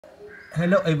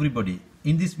Hello everybody.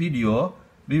 In this video,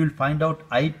 we will find out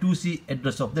I2C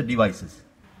address of the devices.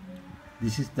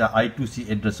 This is the I2C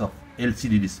address of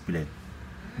LCD display.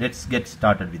 Let's get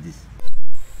started with this.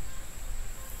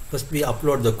 First we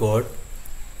upload the code.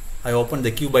 I open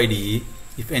the CubeIDE.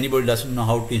 If anybody doesn't know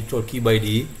how to install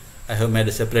CubeIDE, I have made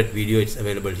a separate video. It's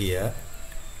available here.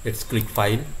 Let's click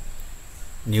File,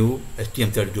 New,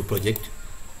 STM32 project.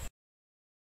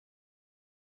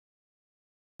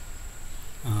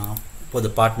 For the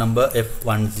part number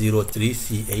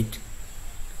F103C8,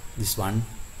 this one.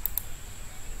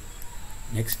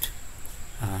 Next,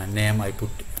 name I put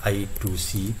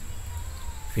I2C,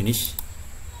 finish.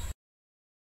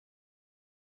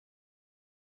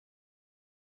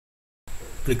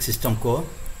 Click system core.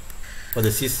 For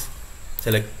the sys,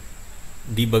 select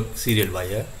debug serial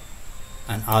wire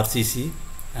and RCC,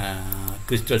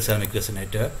 crystal ceramic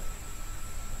resonator.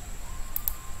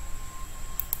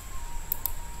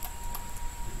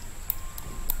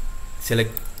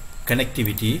 Select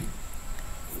connectivity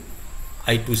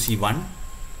I2C1,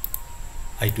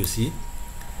 I2C,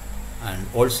 and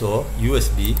also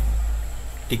USB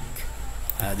tick.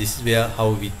 This is where how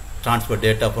we transfer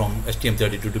data from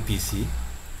STM32 to PC.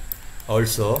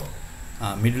 Also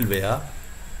middleware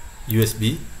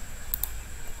USB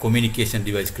communication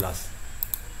device class.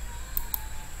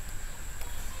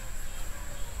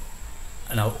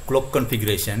 And now clock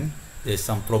configuration, there is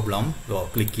some problem, so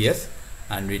click yes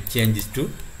and we change this to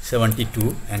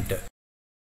 72, enter.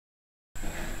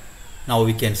 Now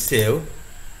we can save.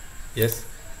 Yes.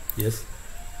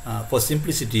 For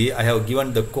simplicity, I have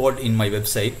given the code in my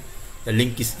website. The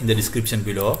link is in the description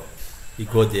below. We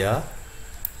go there.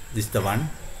 This is the one.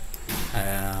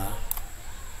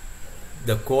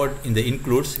 The code in the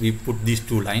includes, we put these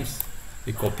two lines.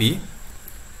 We copy,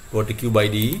 go to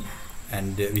CubeIDE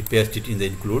and we paste it in the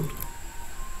include.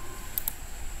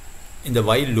 In the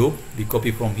while loop, we copy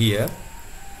from here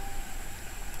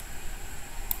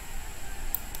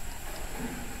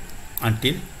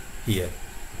until here.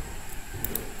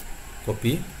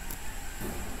 Copy,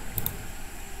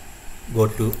 go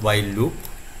to while loop,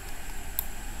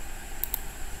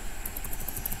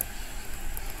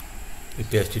 we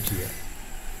paste it here.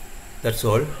 That's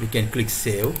all. We can click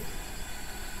save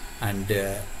and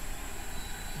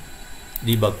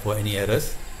debug for any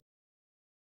errors.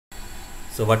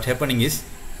 So what's happening is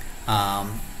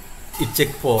it check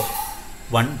for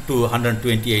 1 to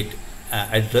 128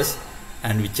 address,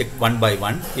 and we check one by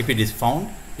one. If it is found,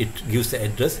 it gives the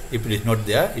address. If it is not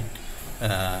there, it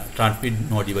transmit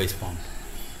no device found.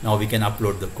 Now we can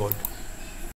upload the code.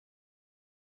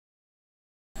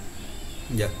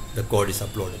 Yeah, the code is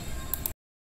uploaded.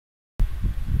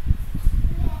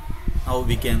 Now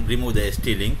we can remove the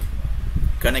ST link,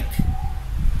 connect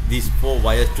these 4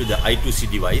 wires to the I2C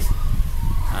device.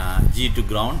 G to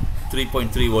ground,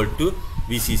 3.3 volt to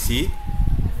VCC,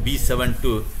 B7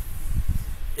 to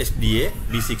SDA,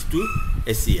 B6 to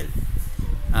SCL.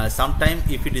 Sometime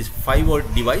if it is 5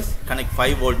 volt device, connect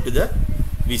 5 volt to the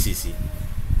VCC.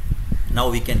 Now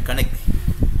we can connect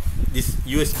this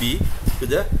USB to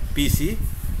the PC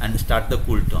and start the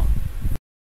cool term.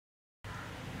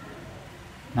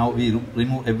 Now we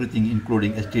remove everything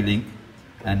including ST link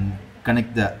and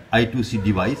connect the I2C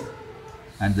device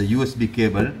and the USB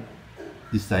cable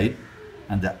this side,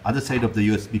 and the other side of the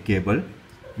USB cable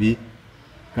we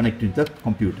connect with the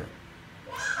computer.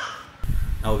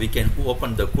 Now we can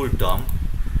open the CoolTerm.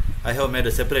 I have made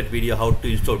a separate video how to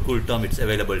install CoolTerm. It's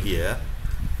available here.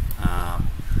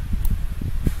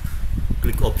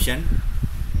 Click option,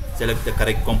 select the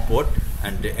correct COM port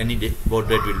and any baud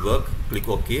rate will work. Click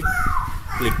OK,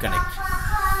 click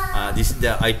connect. This is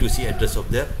the I2C address of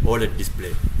the OLED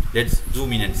display. Let's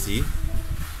zoom in and see.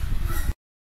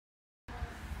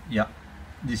 Yeah,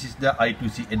 this is the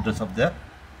I2C address of the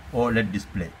OLED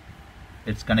display.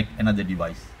 Let's connect another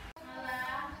device.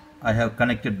 I have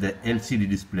connected the LCD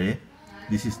display.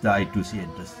 This is the I2C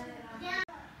address.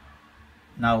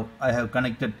 Now I have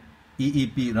connected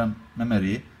EEPROM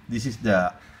memory. This is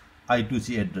the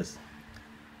I2C address.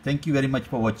 Thank you very much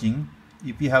for watching.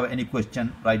 If you have any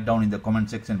question, write down in the comment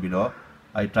section below.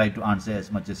 I try to answer as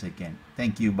much as I can.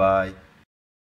 Thank you. Bye.